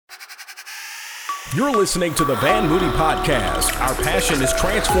You're listening to the Van Moody Podcast. Our passion is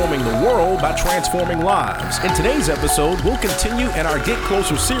transforming the world by transforming lives. In today's episode, we'll continue in our Get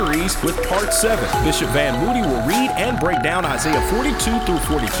Closer series with part 7. Bishop Van Moody will read and break down Isaiah 42 through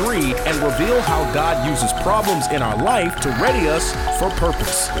 43 and reveal how God uses problems in our life to ready us for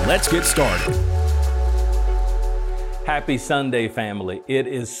purpose. Let's get started. Happy Sunday, family. It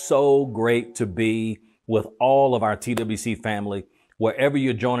is so great to be with all of our TWC family, wherever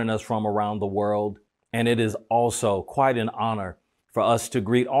you're joining us from around the world. And it is also quite an honor for us to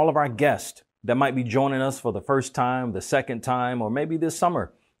greet all of our guests that might be joining us for the first time, the second time, or maybe this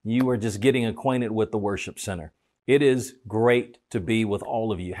summer, you are just getting acquainted with the Worship Center. It is great to be with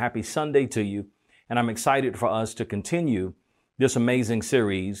all of you. Happy Sunday to you. And I'm excited for us to continue this amazing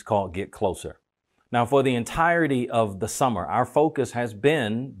series called Get Closer. Now, for the entirety of the summer, our focus has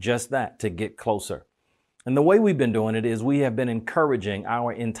been just that, to get closer. And the way we've been doing it is we have been encouraging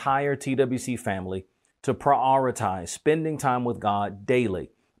our entire TWC family to prioritize spending time with God daily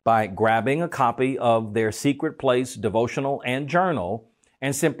by grabbing a copy of their Secret Place devotional and journal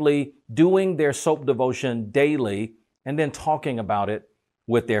and simply doing their soap devotion daily and then talking about it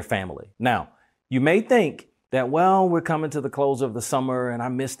with their family. Now, you may think that, well, we're coming to the close of the summer and I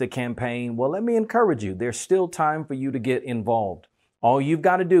missed the campaign. Well, let me encourage you. There's still time for you to get involved. All you've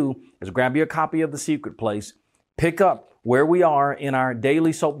got to do is grab your copy of The Secret Place, pick up where we are in our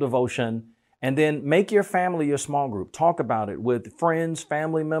daily soap devotion, and then make your family your small group. Talk about it with friends,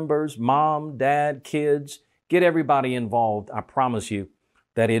 family members, mom, dad, kids. Get everybody involved. I promise you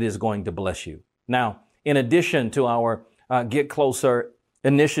that it is going to bless you. Now, in addition to our Get Closer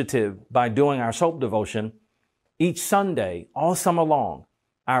initiative by doing our soap devotion, each Sunday, all summer long,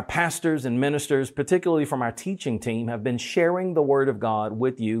 our pastors and ministers, particularly from our teaching team, have been sharing the Word of God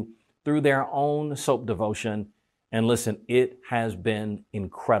with you through their own soap devotion. And listen, it has been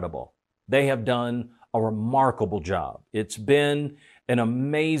incredible. They have done a remarkable job. It's been an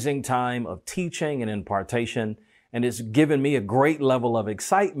amazing time of teaching and impartation, and it's given me a great level of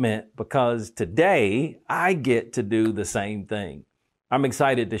excitement because today I get to do the same thing. I'm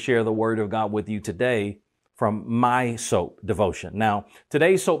excited to share the Word of God with you today from my soap devotion. Now,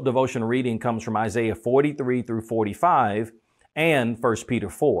 today's soap devotion reading comes from Isaiah 43 through 45 and 1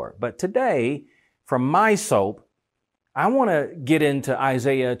 Peter 4. But today, from my soap, I want to get into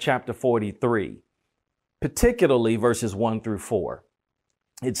Isaiah chapter 43, particularly verses 1 through 4.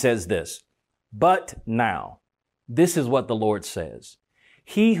 It says this, "But now, this is what the Lord says,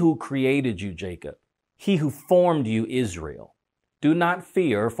 He who created you, Jacob, He who formed you, Israel, do not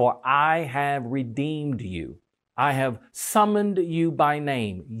fear, for I have redeemed you. I have summoned you by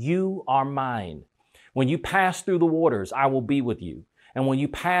name. You are mine. When you pass through the waters, I will be with you. And when you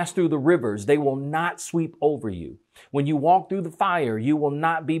pass through the rivers, they will not sweep over you. When you walk through the fire, you will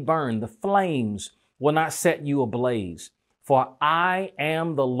not be burned. The flames will not set you ablaze. For I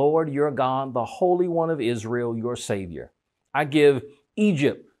am the Lord your God, the Holy One of Israel, your Savior. I give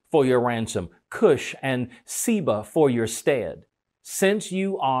Egypt for your ransom, Cush and Seba for your stead. Since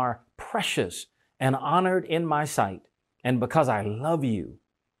you are precious and honored in my sight, and because I love you,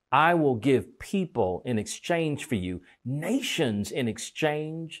 I will give people in exchange for you, nations in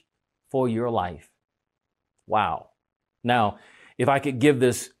exchange for your life." Wow. Now, if I could give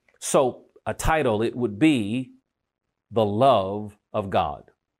this soap a title, it would be The Love of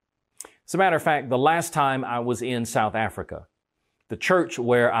God. As a matter of fact, the last time I was in South Africa, the church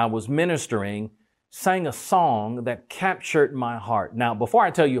where I was ministering sang a song that captured my heart. Now, before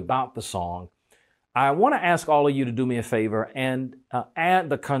I tell you about the song, I want to ask all of you to do me a favor and add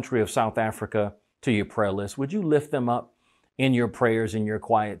the country of South Africa to your prayer list. Would you lift them up in your prayers in your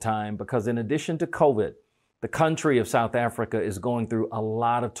quiet time? Because in addition to COVID, the country of South Africa is going through a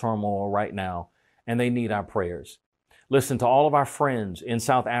lot of turmoil right now, and they need our prayers. Listen, to all of our friends in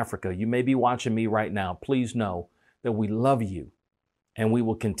South Africa, you may be watching me right now. Please know that we love you. And we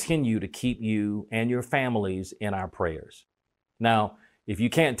will continue to keep you and your families in our prayers. Now, if you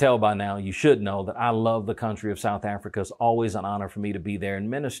can't tell by now, you should know that I love the country of South Africa. It's always an honor for me to be there and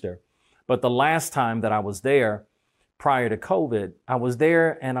minister. But the last time that I was there, prior to COVID, I was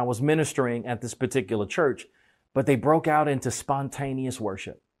there and I was ministering at this particular church, but they broke out into spontaneous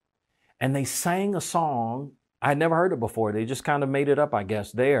worship. And they sang a song, I'd never heard it before. They just kind of made it up, I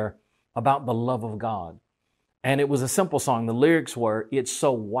guess, there about the love of God. And it was a simple song. The lyrics were, "It's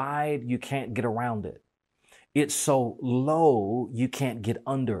so wide, you can't get around it. It's so low, you can't get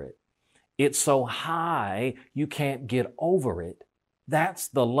under it. It's so high, you can't get over it. That's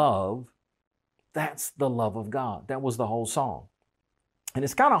the love. That's the love of God." That was the whole song. And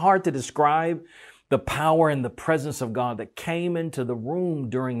it's kind of hard to describe the power and the presence of God that came into the room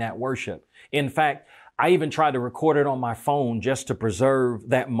during that worship. In fact, I even tried to record it on my phone just to preserve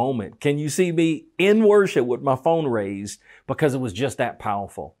that moment. Can you see me in worship with my phone raised? Because it was just that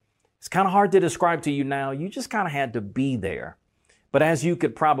powerful. It's kind of hard to describe to you now. You just kind of had to be there. But as you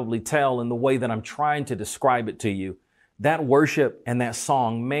could probably tell in the way that I'm trying to describe it to you, that worship and that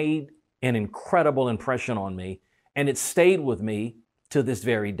song made an incredible impression on me, and it stayed with me to this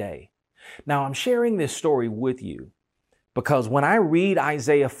very day. Now, I'm sharing this story with you because when I read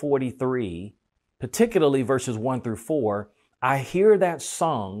Isaiah 43, particularly verses 1 through 4, I hear that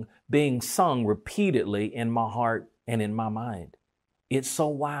song being sung repeatedly in my heart and in my mind. It's so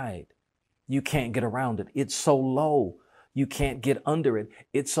wide, you can't get around it. It's so low, you can't get under it.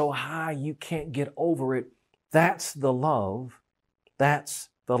 It's so high, you can't get over it. That's the love. That's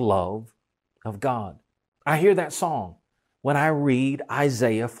the love of God. I hear that song when I read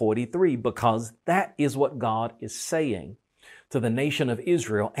Isaiah 43, because that is what God is saying to the nation of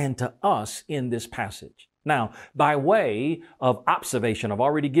Israel and to us in this passage. Now, by way of observation, I've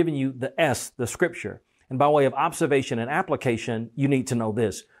already given you the scripture. And by way of observation and application, you need to know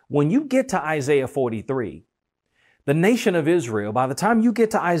this. When you get to Isaiah 43, the nation of Israel, by the time you get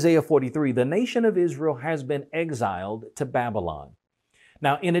to Isaiah 43, the nation of Israel has been exiled to Babylon.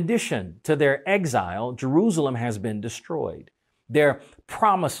 Now, in addition to their exile, Jerusalem has been destroyed. Their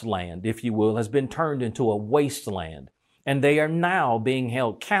promised land, if you will, has been turned into a wasteland, and they are now being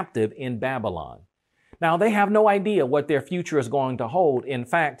held captive in Babylon. Now, they have no idea what their future is going to hold. In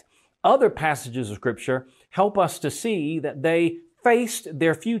fact, other passages of Scripture help us to see that they faced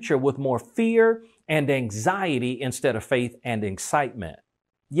their future with more fear and anxiety instead of faith and excitement.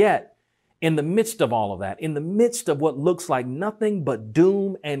 Yet, in the midst of all of that, in the midst of what looks like nothing but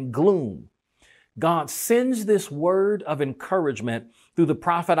doom and gloom, God sends this word of encouragement through the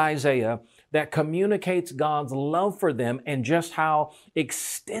prophet Isaiah that communicates God's love for them and just how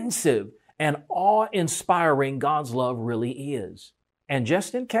extensive and awe-inspiring God's love really is. And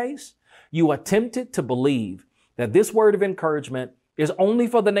just in case you attempted to believe that this word of encouragement is only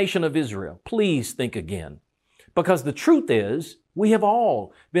for the nation of Israel, please think again. Because the truth is, we have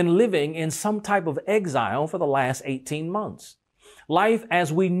all been living in some type of exile for the last 18 months. Life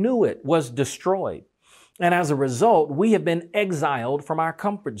as we knew it was destroyed. And as a result, we have been exiled from our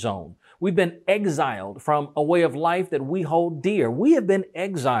comfort zone. We've been exiled from a way of life that we hold dear. We have been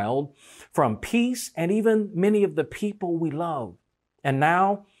exiled from peace and even many of the people we love. And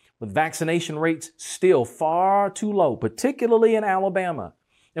now, with vaccination rates still far too low, particularly in Alabama,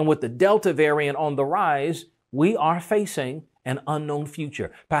 and with the Delta variant on the rise, we are facing an unknown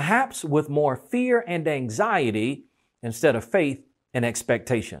future, perhaps with more fear and anxiety instead of faith and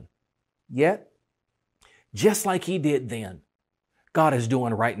expectation. Yet, just like He did then, God is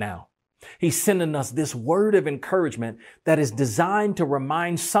doing right now. He's sending us this word of encouragement that is designed to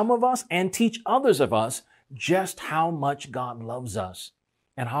remind some of us and teach others of us just how much God loves us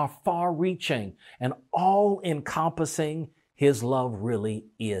and how far-reaching and all-encompassing His love really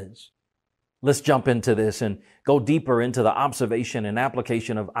is. Let's jump into this and go deeper into the observation and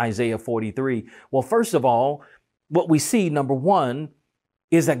application of Isaiah 43. Well, first of all, what we see, number one,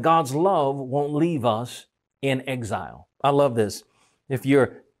 is that God's love won't leave us in exile. I love this. If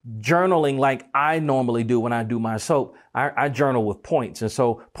you're journaling like I normally do when I do my soap, I journal with points. And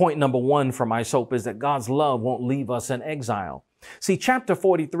so point number one for my soap is that God's love won't leave us in exile. See, chapter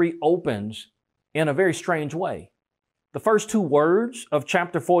 43 opens in a very strange way. The first two words of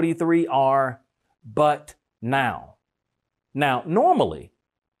chapter 43 are, but now. Now, normally,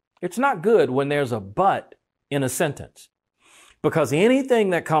 it's not good when there's a but in a sentence, because anything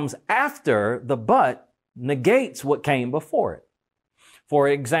that comes after the but negates what came before it. For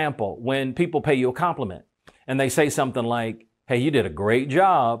example, when people pay you a compliment and they say something like, hey, you did a great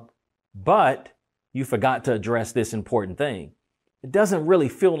job, but you forgot to address this important thing. It doesn't really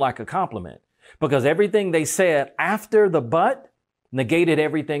feel like a compliment, because everything they said after the but negated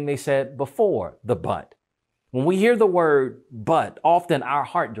everything they said before the but. When we hear the word but, often our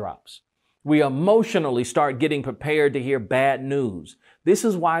heart drops. We emotionally start getting prepared to hear bad news. This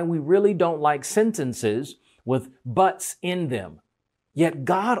is why we really don't like sentences with buts in them. Yet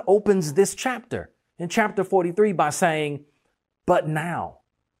God opens this chapter in chapter 43 by saying, but now.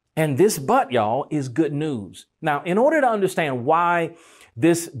 And this but, y'all, is good news. Now, in order to understand why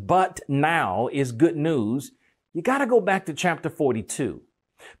this but now is good news, you got to go back to chapter 42,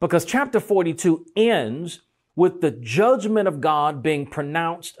 because chapter 42 ends with the judgment of God being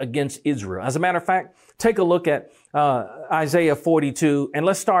pronounced against Israel. As a matter of fact, take a look at Isaiah 42, and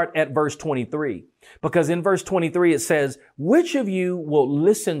let's start at verse 23, because in verse 23 it says, which of you will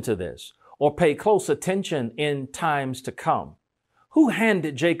listen to this, or pay close attention in times to come? Who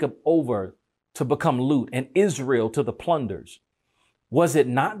handed Jacob over to become loot and Israel to the plunders? Was it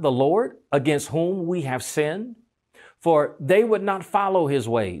not the Lord against whom we have sinned? For they would not follow his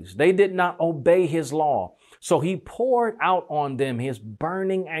ways. They did not obey his law. So he poured out on them his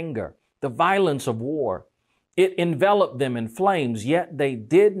burning anger, the violence of war. It enveloped them in flames, yet they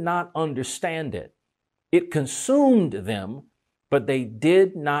did not understand it. It consumed them, but they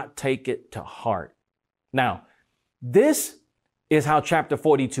did not take it to heart. Now, this is how chapter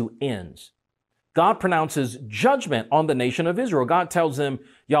 42 ends. God pronounces judgment on the nation of Israel. God tells them,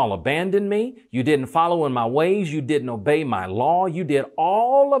 y'all abandoned me. You didn't follow in my ways. You didn't obey my law. You did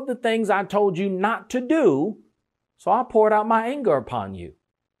all of the things I told you not to do. So I poured out my anger upon you.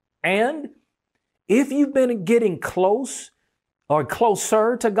 And if you've been getting close or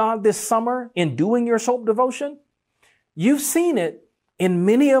closer to God this summer in doing your soap devotion, you've seen it in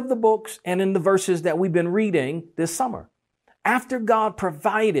many of the books and in the verses that we've been reading this summer. After God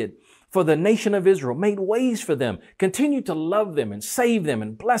provided for the nation of Israel, made ways for them, continued to love them and save them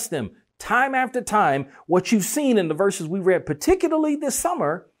and bless them time after time, what you've seen in the verses we read, particularly this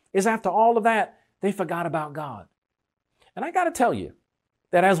summer, is after all of that, they forgot about God. And I got to tell you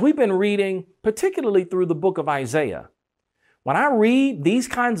that as we've been reading, particularly through the book of Isaiah, when I read these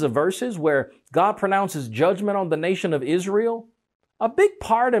kinds of verses where God pronounces judgment on the nation of Israel, a big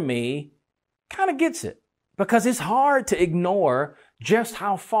part of me kind of gets it, because it's hard to ignore just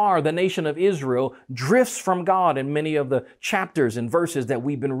how far the nation of Israel drifts from God in many of the chapters and verses that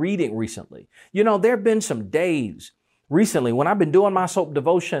we've been reading recently. You know, there have been some days recently when I've been doing my soap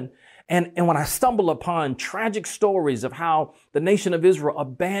devotion and when I stumble upon tragic stories of how the nation of Israel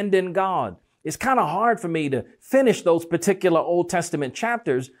abandoned God. It's kind of hard for me to finish those particular Old Testament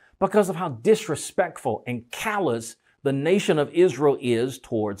chapters because of how disrespectful and callous the nation of Israel is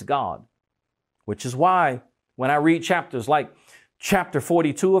towards God. Which is why when I read chapters like chapter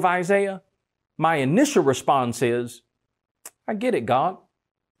 42 of Isaiah, my initial response is, I get it, God.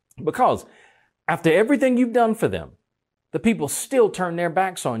 Because after everything you've done for them, the people still turn their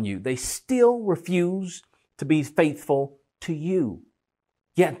backs on you. They still refuse to be faithful to you.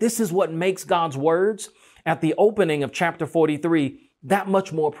 Yet this is what makes God's words at the opening of chapter 43 that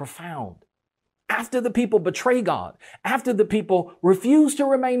much more profound. After the people betray God, after the people refuse to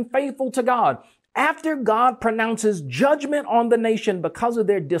remain faithful to God, after God pronounces judgment on the nation because of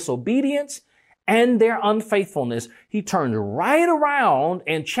their disobedience and their unfaithfulness, he turns right around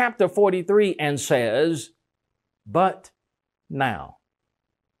in chapter 43 and says, but now.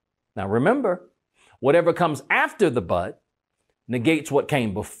 Now remember, whatever comes after the but negates what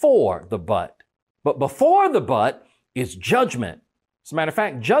came before the but. But before the but is judgment. As a matter of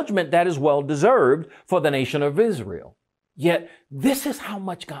fact, judgment that is well deserved for the nation of Israel. Yet this is how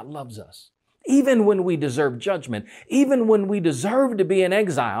much God loves us. Even when we deserve judgment, even when we deserve to be in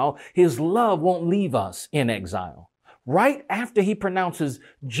exile, his love won't leave us in exile. Right after he pronounces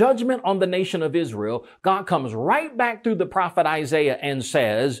judgment on the nation of Israel, God comes right back through the prophet Isaiah and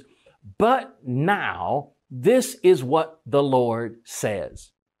says, but now this is what the Lord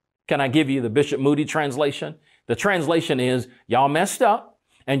says. Can I give you the Bishop Moody translation? The translation is, y'all messed up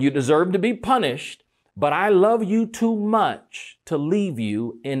and you deserve to be punished, but I love you too much to leave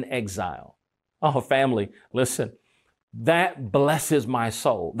you in exile. Oh, family, listen, that blesses my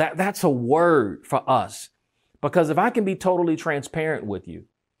soul. That's a word for us. Because if I can be totally transparent with you,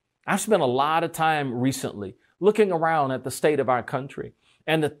 I've spent a lot of time recently looking around at the state of our country,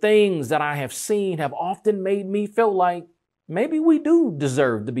 and the things that I have seen have often made me feel like maybe we do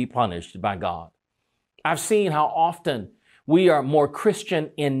deserve to be punished by God. I've seen how often we are more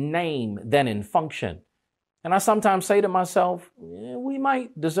Christian in name than in function. And I sometimes say to myself, we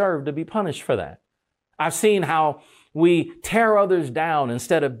might deserve to be punished for that. I've seen how we tear others down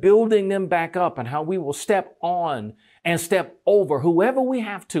instead of building them back up, and how we will step on and step over whoever we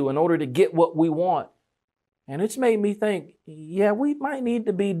have to in order to get what we want. And it's made me think, yeah, we might need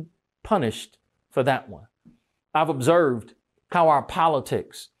to be punished for that one. I've observed how our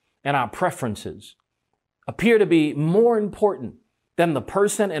politics and our preferences appear to be more important than the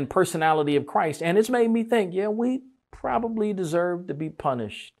person and personality of Christ. And it's made me think, yeah, we probably deserve to be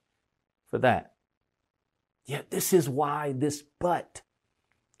punished for that. Yet this is why this but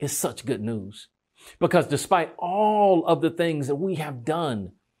is such good news. Because despite all of the things that we have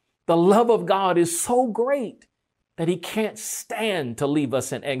done, the love of God is so great that he can't stand to leave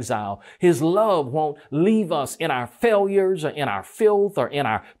us in exile. His love won't leave us in our failures or in our filth or in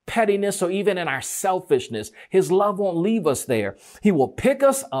our pettiness or even in our selfishness. His love won't leave us there. He will pick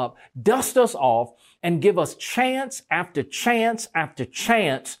us up, dust us off, and give us chance after chance after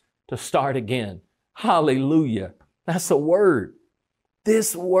chance to start again. Hallelujah. That's a word.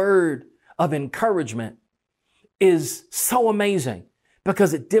 This word of encouragement is so amazing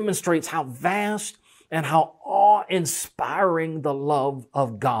because it demonstrates how vast and how awe-inspiring the love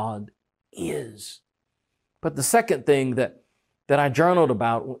of God is. But the second thing that I journaled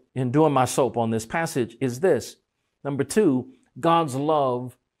about in doing my soap on this passage is this. Number 2, God's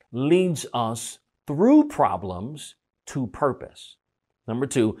love leads us through problems to purpose. Number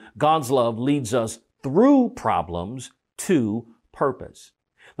 2, God's love leads us through problems to purpose.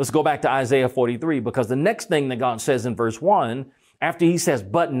 Let's go back to Isaiah 43, because the next thing that God says in verse 1, after he says,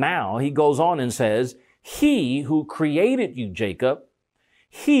 but now, he goes on and says, he who created you, Jacob,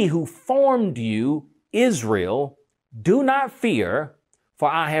 he who formed you, Israel, do not fear, for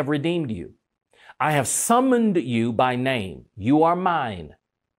I have redeemed you. I have summoned you by name. You are mine.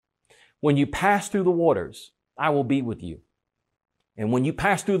 When you pass through the waters, I will be with you. And when you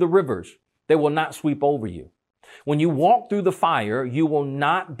pass through the rivers, they will not sweep over you. When you walk through the fire, you will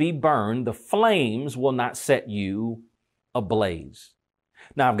not be burned. The flames will not set you ablaze.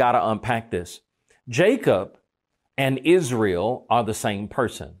 Now, I've got to unpack this. Jacob and Israel are the same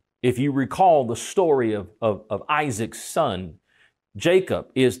person. If you recall the story of Isaac's son, Jacob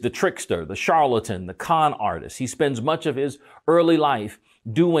is the trickster, the charlatan, the con artist. He spends much of his early life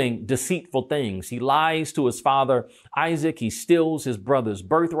doing deceitful things. He lies to his father Isaac. He steals his brother's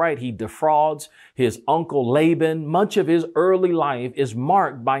birthright. He defrauds his uncle Laban. Much of his early life is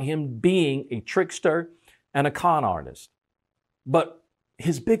marked by him being a trickster and a con artist. But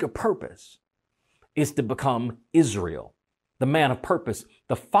his bigger purpose is to become Israel, the man of purpose,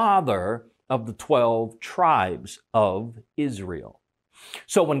 the father of the 12 tribes of Israel.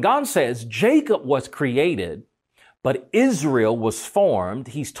 So when God says Jacob was created, but Israel was formed,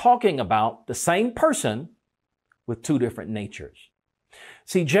 he's talking about the same person with two different natures.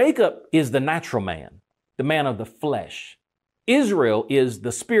 See, Jacob is the natural man, the man of the flesh. Israel is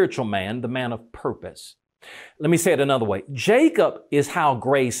the spiritual man, the man of purpose. Let me say it another way. Jacob is how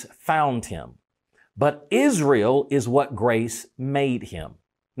grace found him, but Israel is what grace made him.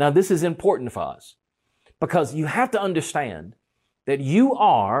 Now, this is important for us because you have to understand that you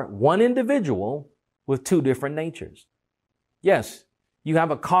are one individual with two different natures. Yes, you have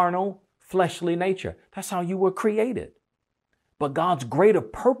a carnal, fleshly nature. That's how you were created. But God's greater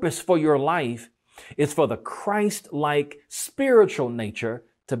purpose for your life is for the Christ-like spiritual nature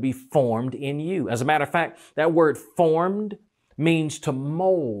to be formed in you. As a matter of fact, that word formed means to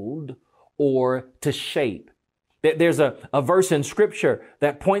mold or to shape. There's a verse in scripture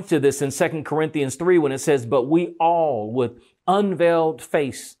that points to this in 2 Corinthians 3 when it says, but we all with unveiled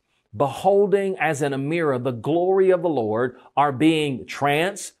face, beholding as in a mirror the glory of the Lord, are being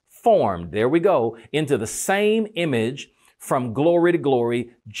transformed, there we go, into the same image from glory to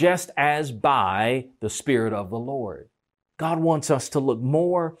glory, just as by the Spirit of the Lord. God wants us to look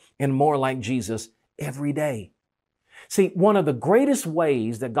more and more like Jesus every day. See, one of the greatest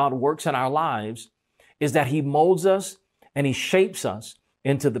ways that God works in our lives is that he molds us and he shapes us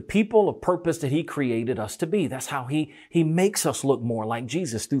into the people of purpose that he created us to be. That's how he makes us look more like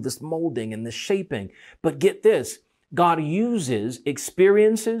Jesus, through this molding and this shaping. But get this, God uses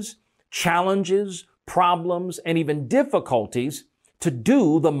experiences, challenges, problems, and even difficulties to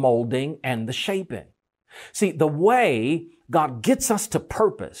do the molding and the shaping. See, the way God gets us to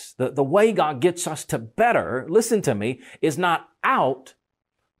purpose, the way God gets us to better, listen to me, is not out,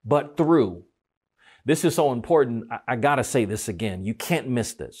 but through. This is so important. I got to say this again. You can't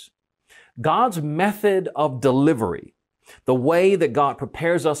miss this. God's method of delivery, the way that God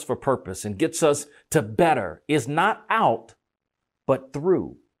prepares us for purpose and gets us to better, is not out, but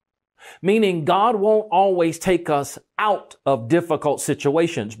through. Meaning God won't always take us out of difficult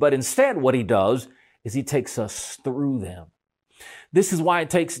situations, but instead what he does is he takes us through them. This is why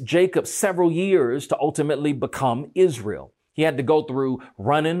it takes Jacob several years to ultimately become Israel. He had to go through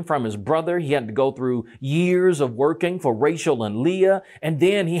running from his brother. He had to go through years of working for Rachel and Leah. And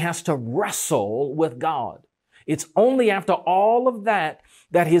then he has to wrestle with God. It's only after all of that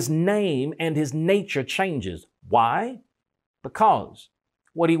that his name and his nature changes. Why? Because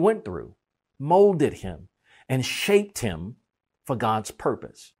what he went through molded him and shaped him for God's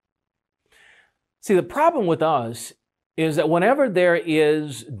purpose. See, the problem with us is that whenever there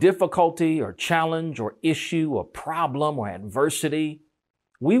is difficulty or challenge or issue or problem or adversity,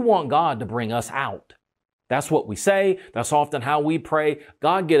 we want God to bring us out. That's what we say. That's often how we pray.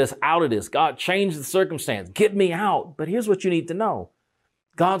 God, get us out of this. God, change the circumstance. Get me out. But here's what you need to know.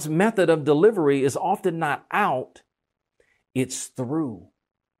 God's method of delivery is often not out, it's through.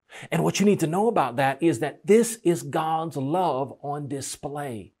 And what you need to know about that is that this is God's love on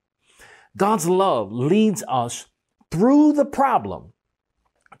display. God's love leads us through the problem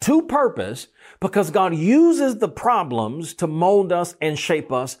to purpose because God uses the problems to mold us and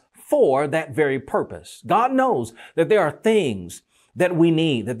shape us for that very purpose. God knows that there are things that we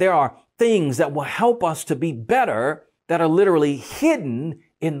need, that there are things that will help us to be better that are literally hidden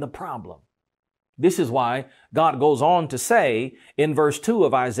in the problem. This is why God goes on to say in verse 2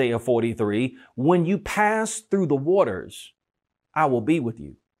 of Isaiah 43, when you pass through the waters, I will be with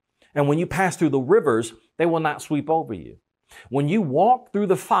you. And when you pass through the rivers, they will not sweep over you. When you walk through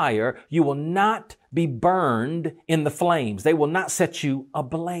the fire, you will not be burned in the flames. They will not set you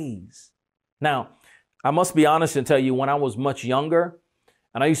ablaze. Now, I must be honest and tell you, when I was much younger,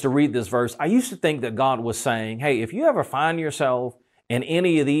 and I used to read this verse, I used to think that God was saying, hey, if you ever find yourself in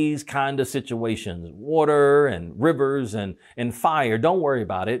any of these kind of situations, water and rivers and fire, don't worry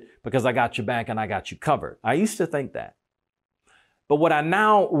about it because I got your back and I got you covered. I used to think that. But what I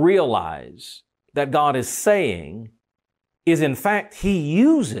now realize that God is saying is, in fact, he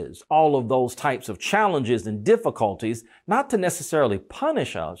uses all of those types of challenges and difficulties not to necessarily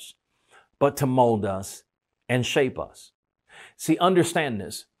punish us, but to mold us and shape us. See, understand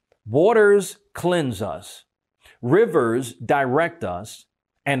this. Waters cleanse us, rivers direct us,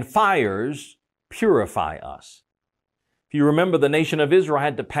 and fires purify us. If you remember, the nation of Israel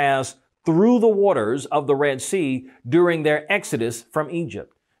had to pass through the waters of the Red Sea during their exodus from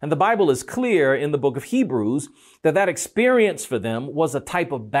Egypt. And the Bible is clear in the book of Hebrews that that experience for them was a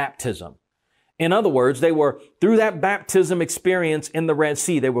type of baptism. In other words, they were, through that baptism experience in the Red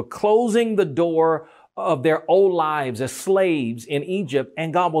Sea, they were closing the door of their old lives as slaves in Egypt,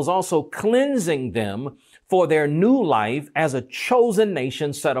 and God was also cleansing them for their new life as a chosen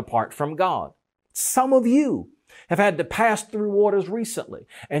nation set apart from God. Some of you have had to pass through waters recently,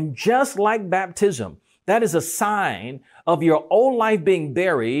 and just like baptism, that is a sign of your old life being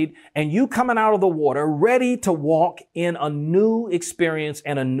buried and you coming out of the water ready to walk in a new experience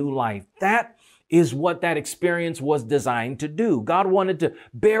and a new life. That is what that experience was designed to do. God wanted to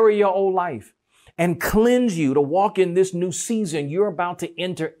bury your old life and cleanse you to walk in this new season you're about to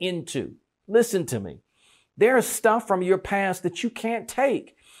enter into. Listen to me. There's stuff from your past that you can't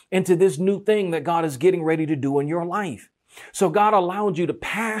take into this new thing that God is getting ready to do in your life. So God allowed you to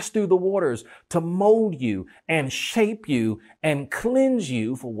pass through the waters to mold you and shape you and cleanse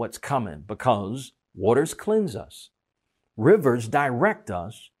you for what's coming, because waters cleanse us, rivers direct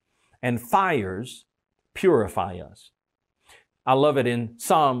us, and fires purify us. I love it in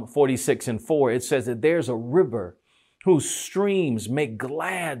Psalm 46:4. It says that there's a river whose streams make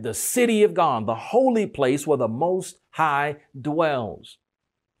glad the city of God, the holy place where the Most High dwells.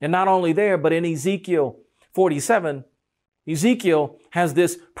 And not only there, but in Ezekiel 47, Ezekiel has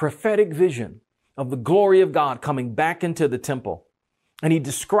this prophetic vision of the glory of God coming back into the temple. And he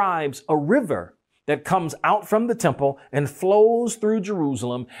describes a river that comes out from the temple and flows through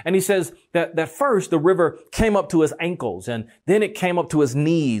Jerusalem. And he says that first the river came up to his ankles, and then it came up to his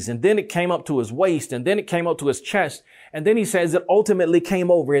knees, and then it came up to his waist, and then it came up to his chest. And then he says it ultimately came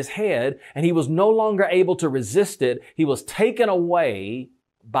over his head, and he was no longer able to resist it. He was taken away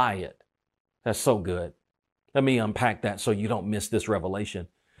by it. That's so good. Let me unpack that so you don't miss this revelation.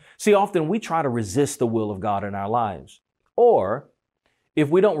 See, often we try to resist the will of God in our lives. Or if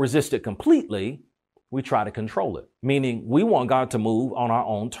we don't resist it completely, we try to control it, meaning we want God to move on our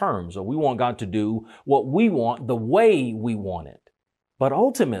own terms, or we want God to do what we want the way we want it. But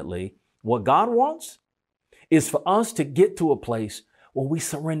ultimately, what God wants is for us to get to a place where we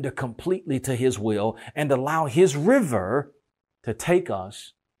surrender completely to his will and allow his river to take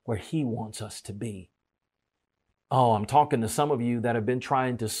us where he wants us to be. Oh, I'm talking to some of you that have been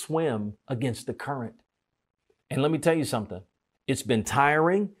trying to swim against the current. And let me tell you something. It's been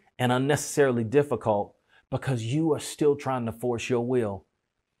tiring and unnecessarily difficult because you are still trying to force your will.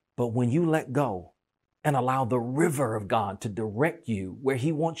 But when you let go and allow the river of God to direct you where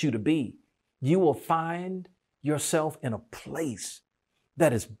he wants you to be, you will find yourself in a place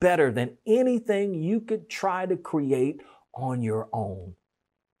that is better than anything you could try to create on your own.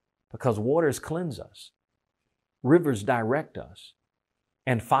 Because waters cleanse us. Rivers direct us,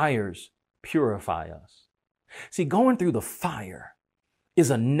 and fires purify us. See, going through the fire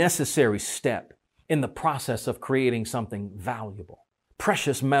is a necessary step in the process of creating something valuable.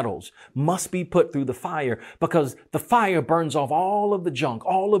 Precious metals must be put through the fire because the fire burns off all of the junk,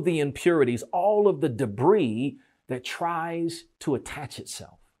 all of the impurities, all of the debris that tries to attach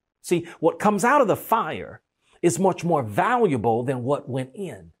itself. See, what comes out of the fire is much more valuable than what went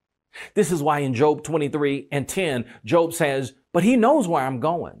in. This is why in Job 23:10, Job says, but he knows where I'm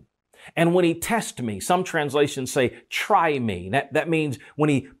going. And when he tests me, some translations say, try me. That means when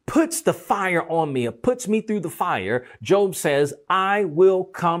he puts the fire on me, or puts me through the fire, Job says, I will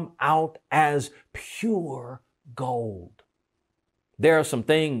come out as pure gold. There are some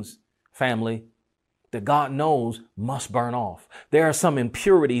things, family, that God knows must burn off. There are some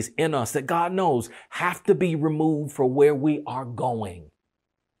impurities in us that God knows have to be removed for where we are going.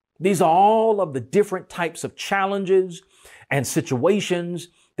 These are all of the different types of challenges and situations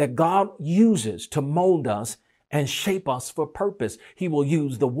that God uses to mold us and shape us for purpose. He will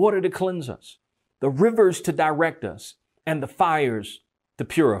use the water to cleanse us, the rivers to direct us, and the fires to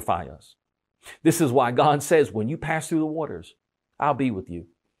purify us. This is why God says, when you pass through the waters, I'll be with you.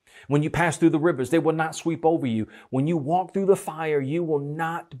 When you pass through the rivers, they will not sweep over you. When you walk through the fire, you will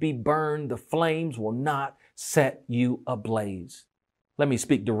not be burned. The flames will not set you ablaze. Let me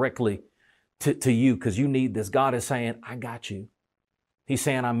speak directly to you because you need this. God is saying, I got you. He's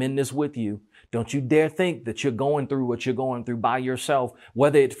saying, I'm in this with you. Don't you dare think that you're going through what you're going through by yourself,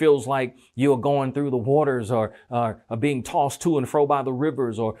 whether it feels like you're going through the waters or being tossed to and fro by the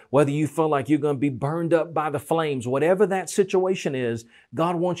rivers, or whether you feel like you're going to be burned up by the flames. Whatever that situation is,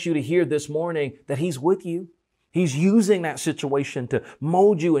 God wants you to hear this morning that He's with you. He's using that situation to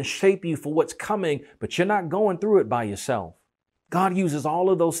mold you and shape you for what's coming, but you're not going through it by yourself. God uses all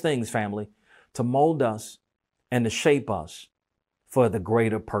of those things, family, to mold us and to shape us for the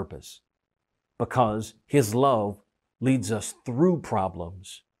greater purpose, because His love leads us through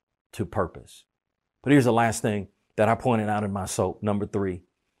problems to purpose. But here's the last thing that I pointed out in my soap. Number 3,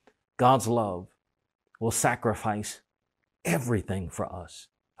 God's love will sacrifice everything for us.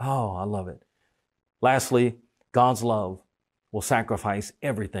 Oh, I love it. Lastly, God's love will sacrifice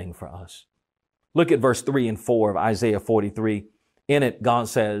everything for us. Look at verse 3 and 4 of Isaiah 43. In it, God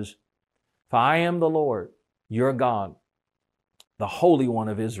says, for I am the Lord, your God, the Holy One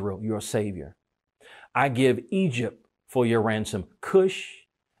of Israel, your Savior. I give Egypt for your ransom, Cush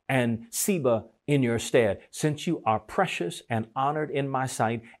and Seba in your stead, since you are precious and honored in my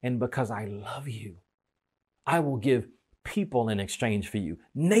sight, and because I love you, I will give people in exchange for you,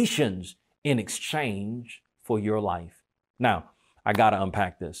 nations in exchange for your life. Now, I got to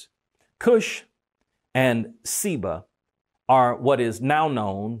unpack this. Cush and Seba are what is now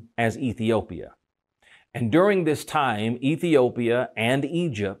known as Ethiopia. And during this time, Ethiopia and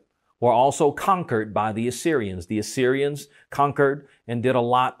Egypt were also conquered by the Assyrians. The Assyrians conquered and did a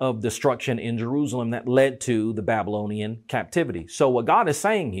lot of destruction in Jerusalem that led to the Babylonian captivity. So what God is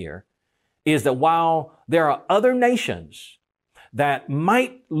saying here is that while there are other nations that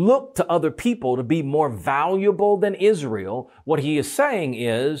might look to other people to be more valuable than Israel, what He is saying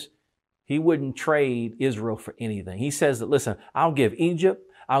is He wouldn't trade Israel for anything. He says that, listen, I'll give Egypt,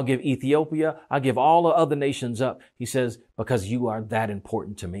 I'll give Ethiopia, I'll give all the other nations up. He says, because you are that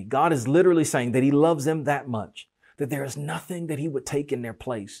important to me. God is literally saying that He loves them that much, that there is nothing that He would take in their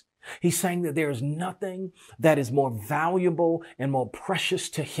place. He's saying that there is nothing that is more valuable and more precious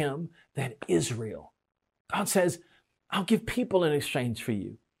to Him than Israel. God says, I'll give people in exchange for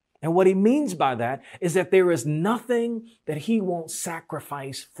you. And what He means by that is that there is nothing that He won't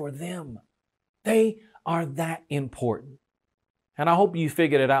sacrifice for them. They are that important. And I hope you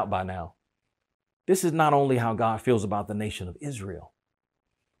figured it out by now. This is not only how God feels about the nation of Israel.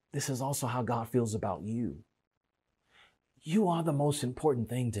 This is also how God feels about you. You are the most important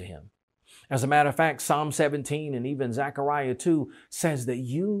thing to Him. As a matter of fact, Psalm 17 and even Zechariah 2 says that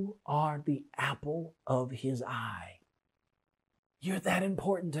you are the apple of His eye. You're that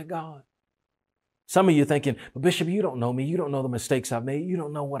important to God. Some of you thinking, but Bishop, you don't know me. You don't know the mistakes I've made. You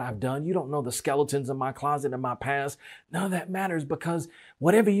don't know what I've done. You don't know the skeletons in my closet and my past. None of that matters, because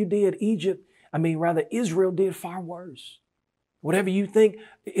whatever you did, Israel did far worse. Whatever you think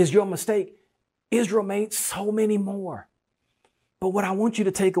is your mistake, Israel made so many more. But what I want you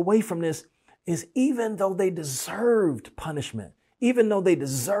to take away from this is, even though they deserved punishment, even though they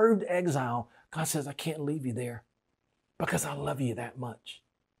deserved exile, God says, I can't leave you there because I love you that much.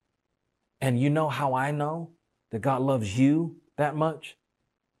 And you know how I know that God loves you that much?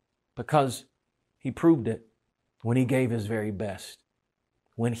 Because He proved it when He gave His very best.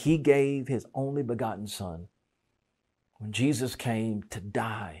 When He gave His only begotten Son. When Jesus came to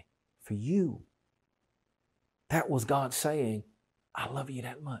die for you. That was God saying, I love you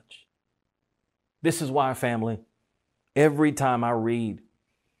that much. This is why, family, every time I read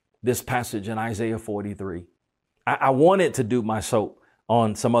this passage in Isaiah 43, I wanted to do my soap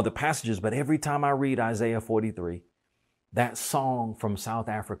on some other passages, but every time I read Isaiah 43, that song from South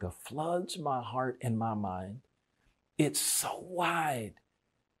Africa floods my heart and my mind. It's so wide,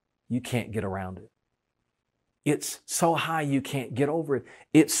 you can't get around it. It's so high you can't get over it.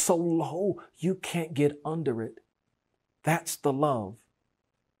 It's so low you can't get under it. That's the love.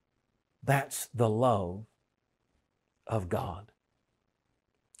 That's the love of God.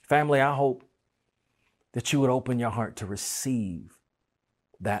 Family, I hope that you would open your heart to receive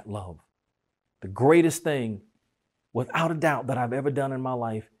that love. The greatest thing, without a doubt, that I've ever done in my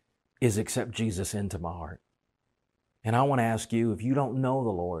life is accept Jesus into my heart. And I want to ask you, if you don't know the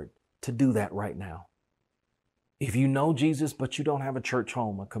Lord, to do that right now. If you know Jesus, but you don't have a church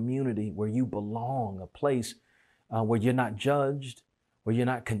home, a community where you belong, a place where you're not judged, where you're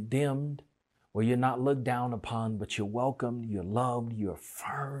not condemned, where you're not looked down upon, but you're welcomed, you're loved, you're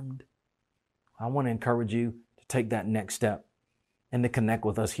affirmed, I want to encourage you to take that next step and to connect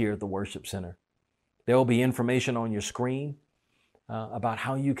with us here at the Worship Center. There will be information on your screen about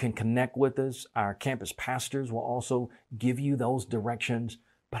how you can connect with us. Our campus pastors will also give you those directions,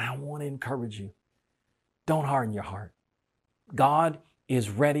 but I want to encourage you. Don't harden your heart. God is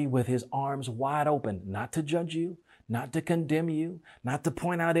ready with his arms wide open, not to judge you, not to condemn you, not to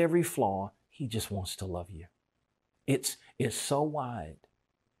point out every flaw. He just wants to love you. It's so wide,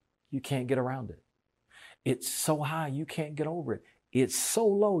 you can't get around it. It's so high, you can't get over it. It's so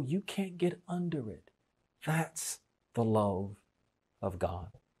low, you can't get under it. That's the love of God.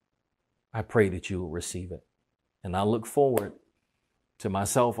 I pray that you will receive it. And I look forward to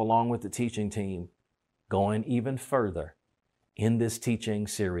myself, along with the teaching team, going even further in this teaching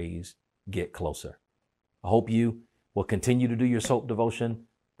series, Get Closer. I hope you will continue to do your soap devotion,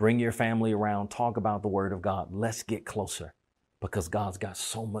 bring your family around, talk about the Word of God. Let's get closer, because God's got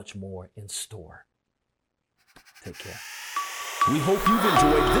so much more in store. Take care. We hope you've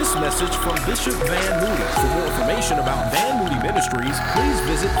enjoyed this message from Bishop Van Moody. For more information about Van Moody Ministries, please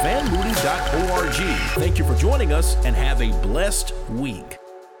visit vanmoody.org. Thank you for joining us, and have a blessed week.